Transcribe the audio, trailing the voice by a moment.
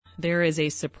There is a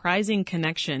surprising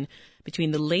connection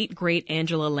between the late, great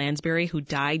Angela Lansbury, who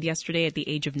died yesterday at the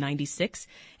age of 96,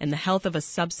 and the health of a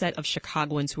subset of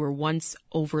Chicagoans who were once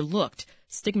overlooked,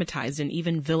 stigmatized, and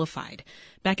even vilified.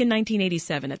 Back in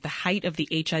 1987, at the height of the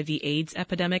HIV/AIDS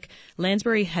epidemic,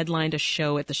 Lansbury headlined a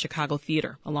show at the Chicago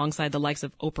Theater alongside the likes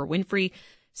of Oprah Winfrey,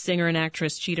 singer and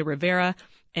actress Chita Rivera,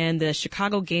 and the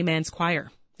Chicago Gay Man's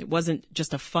Choir. It wasn't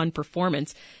just a fun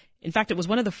performance. In fact, it was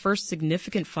one of the first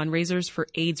significant fundraisers for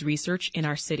AIDS research in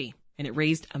our city, and it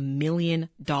raised $1 million.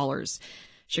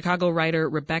 Chicago writer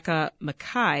Rebecca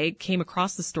Mackay came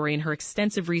across the story in her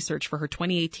extensive research for her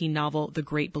 2018 novel, The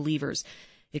Great Believers.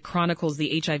 It chronicles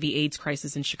the HIV/AIDS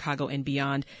crisis in Chicago and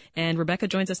beyond. And Rebecca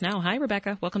joins us now. Hi,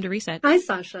 Rebecca. Welcome to Reset. Hi,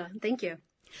 Sasha. Thank you.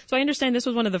 So I understand this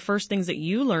was one of the first things that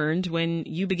you learned when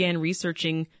you began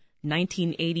researching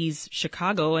 1980s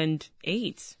Chicago and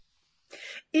AIDS.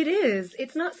 It is.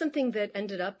 It's not something that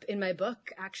ended up in my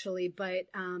book, actually, but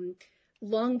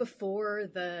long before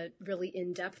the really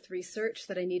in-depth research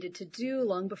that I needed to do,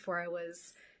 long before I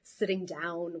was sitting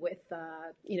down with,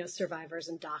 survivors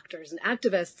and doctors and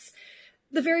activists,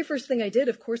 the very first thing I did,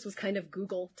 of course, was kind of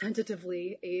Google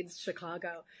tentatively AIDS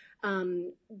Chicago.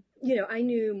 I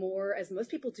knew more, as most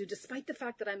people do, despite the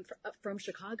fact that I'm from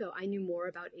Chicago, I knew more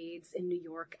about AIDS in New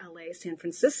York, LA, San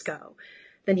Francisco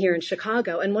than here in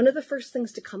Chicago. And one of the first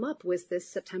things to come up was this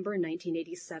September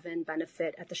 1987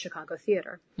 benefit at the Chicago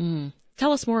Theater.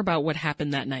 Tell us more about what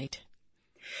happened that night.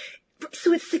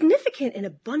 So it's significant in a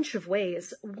bunch of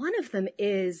ways. One of them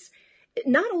is,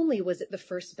 not only was it the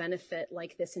first benefit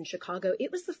like this in Chicago,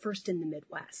 it was the first in the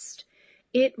Midwest.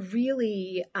 It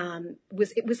really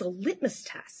was a litmus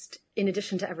test, in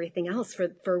addition to everything else,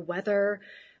 for whether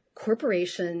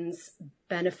corporations,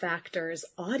 benefactors,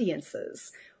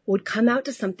 audiences would come out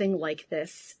to something like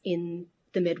this in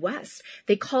the Midwest.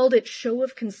 They called it Show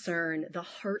of Concern, the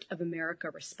Heart of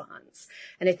America Responds.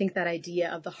 And I think that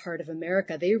idea of the Heart of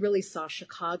America, they really saw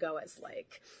Chicago as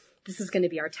like, this is going to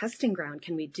be our testing ground.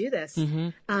 Can we do this?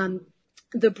 Mm-hmm.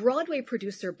 The Broadway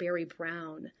producer, Barry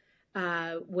Brown,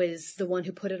 was the one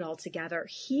who put it all together.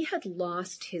 He had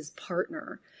lost his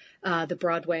partner, the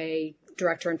Broadway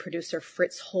director and producer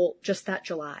Fritz Holt, just that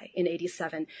July in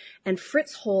 87. And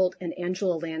Fritz Holt and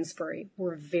Angela Lansbury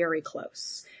were very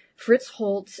close. Fritz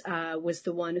Holt was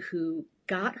the one who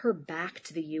got her back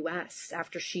to the U.S.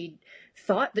 after she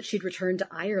thought that she'd returned to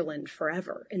Ireland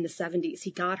forever in the 70s.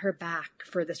 He got her back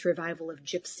for this revival of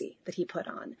Gypsy that he put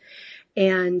on.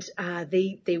 And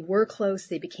they were close.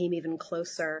 They became even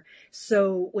closer.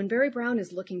 So when Barry Brown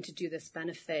is looking to do this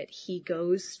benefit, he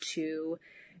goes to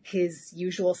his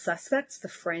usual suspects, the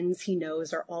friends he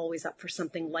knows are always up for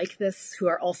something like this, who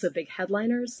are also big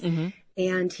headliners. Mm-hmm.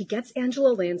 And he gets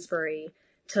Angela Lansbury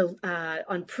to,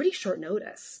 on pretty short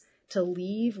notice, to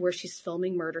leave where she's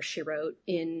filming Murder, She Wrote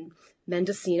in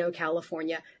Mendocino,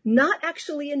 California. Not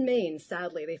actually in Maine,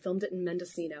 sadly. They filmed it in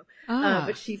Mendocino.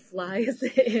 But she flies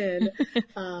in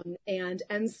and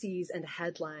MCs and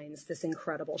headlines this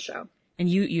incredible show. And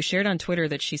you shared on Twitter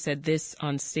that she said this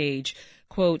on stage,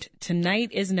 quote, "Tonight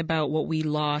isn't about what we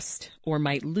lost or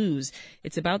might lose.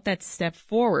 It's about that step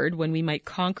forward when we might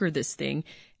conquer this thing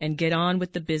and get on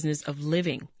with the business of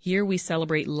living. Here we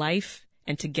celebrate life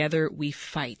and together we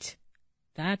fight."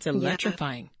 That's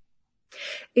electrifying.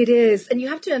 Yeah. It is. And you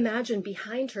have to imagine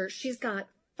behind her, she's got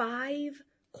 5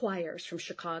 choirs from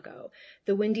Chicago.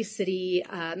 The Windy City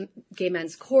Gay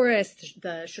Men's Chorus,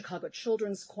 the Chicago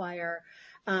Children's Choir,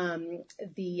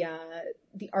 the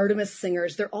Artemis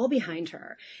Singers, they're all behind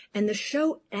her. And the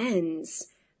show ends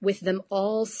with them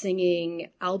all singing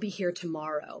I'll Be Here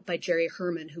Tomorrow by Jerry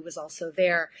Herman, who was also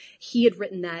there. He had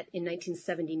written that in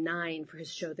 1979 for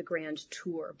his show, The Grand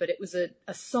Tour, but it was a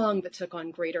song that took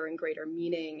on greater and greater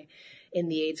meaning in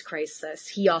the AIDS crisis.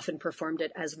 He often performed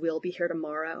it as We'll Be Here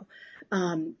Tomorrow.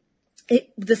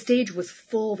 The stage was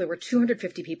full. There were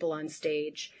 250 people on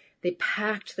stage. They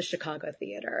packed the Chicago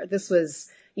Theater. This was,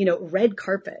 red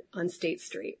carpet on State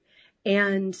Street.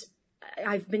 And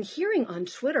I've been hearing on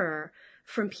Twitter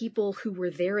from people who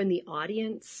were there in the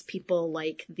audience, people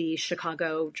like the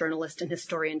Chicago journalist and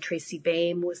historian Tracy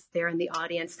Baim was there in the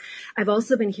audience. I've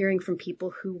also been hearing from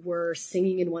people who were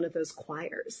singing in one of those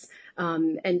choirs.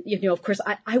 And, of course,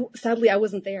 I sadly, I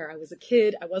wasn't there. I was a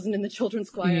kid. I wasn't in the children's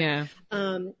choir. Yeah.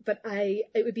 But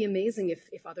it would be amazing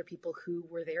if other people who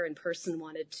were there in person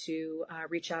wanted to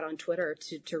reach out on Twitter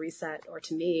to Reset or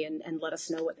to me and let us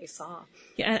know what they saw.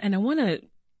 Yeah, and I want to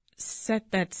set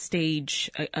that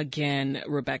stage again,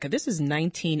 Rebecca. This is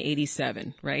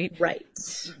 1987, right? Right.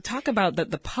 Talk about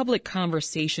the public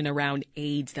conversation around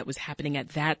AIDS that was happening at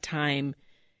that time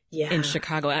in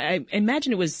Chicago. I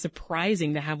imagine it was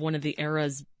surprising to have one of the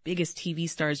era's biggest TV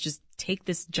stars just take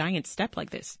this giant step like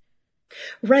this?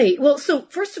 Right. Well, so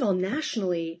first of all,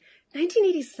 nationally,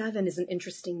 1987 is an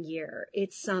interesting year.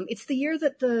 It's the year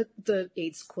that the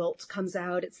AIDS quilt comes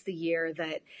out. It's the year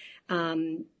that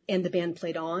And the Band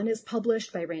Played On is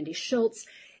published by Randy Schultz.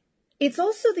 It's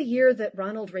also the year that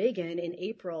Ronald Reagan in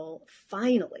April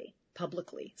finally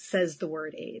publicly says the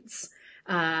word AIDS.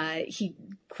 He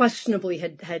questionably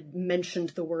had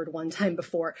mentioned the word one time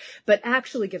before, but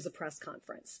actually gives a press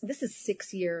conference. This is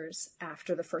 6 years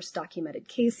after the first documented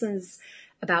cases,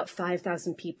 about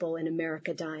 5,000 people in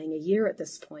America dying a year at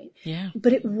this point. Yeah.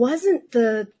 But it wasn't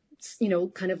the,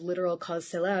 kind of literal cause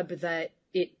célèbre that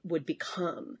it would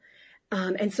become.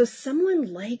 And so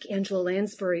someone like Angela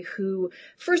Lansbury, who,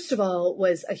 first of all,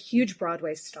 was a huge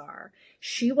Broadway star,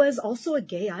 she was also a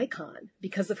gay icon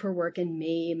because of her work in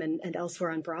MAME and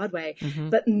elsewhere on Broadway. Mm-hmm.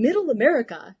 But middle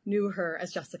America knew her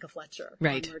as Jessica Fletcher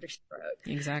right. on Murder, She Wrote.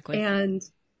 Exactly. And,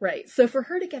 right. So for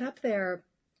her to get up there,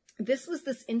 this was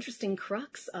this interesting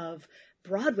crux of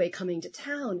Broadway coming to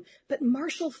town, but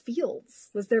Marshall Fields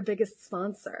was their biggest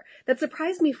sponsor. That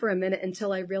surprised me for a minute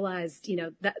until I realized,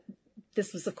 that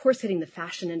this was, of course, hitting the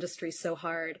fashion industry so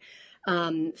hard.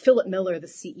 Philip Miller, the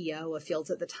CEO of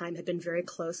Fields at the time, had been very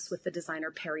close with the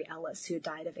designer Perry Ellis, who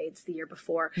died of AIDS the year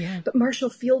before. Yeah. But Marshall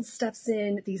Fields steps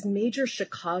in, these major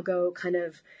Chicago kind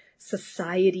of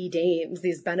society dames,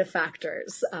 these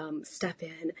benefactors, step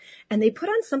in, and they put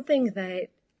on something that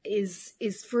is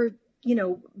for,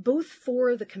 both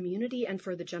for the community and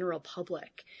for the general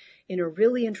public in a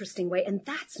really interesting way. And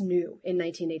that's new in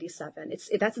 1987. This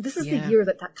is the year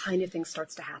that kind of thing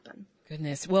starts to happen.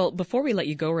 Goodness. Well, before we let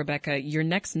you go, Rebecca, your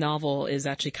next novel is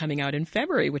actually coming out in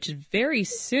February, which is very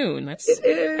soon. That's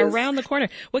around the corner.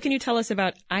 What can you tell us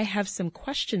about I Have Some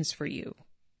Questions for You?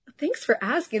 Thanks for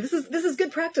asking. This is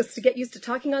good practice to get used to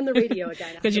talking on the radio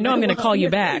again. Because I'm going to call you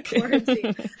back.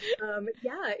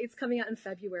 It's coming out in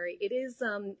February. It is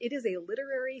a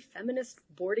literary feminist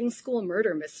boarding school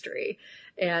murder mystery,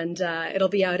 and it'll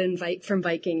be out from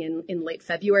Viking in late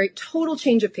February. Total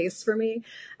change of pace for me,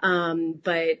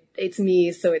 but it's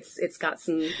me, so it's got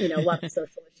some lots of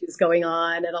social issues going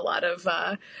on and a lot of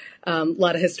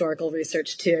historical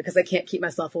research too, because I can't keep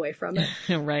myself away from it.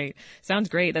 Right. Sounds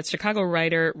great. That's Chicago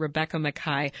writer Rebecca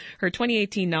Makkai. Her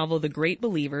 2018 novel, The Great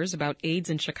Believers, about AIDS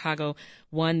in Chicago,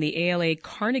 won the ALA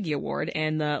Carnegie Award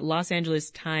and the Los Angeles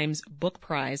Times Book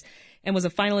Prize, and was a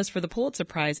finalist for the Pulitzer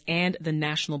Prize and the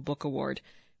National Book Award.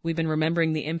 We've been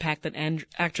remembering the impact that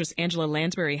actress Angela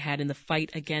Lansbury had in the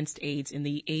fight against AIDS in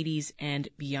the 80s and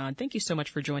beyond. Thank you so much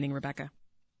for joining, Rebecca.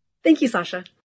 Thank you, Sasha.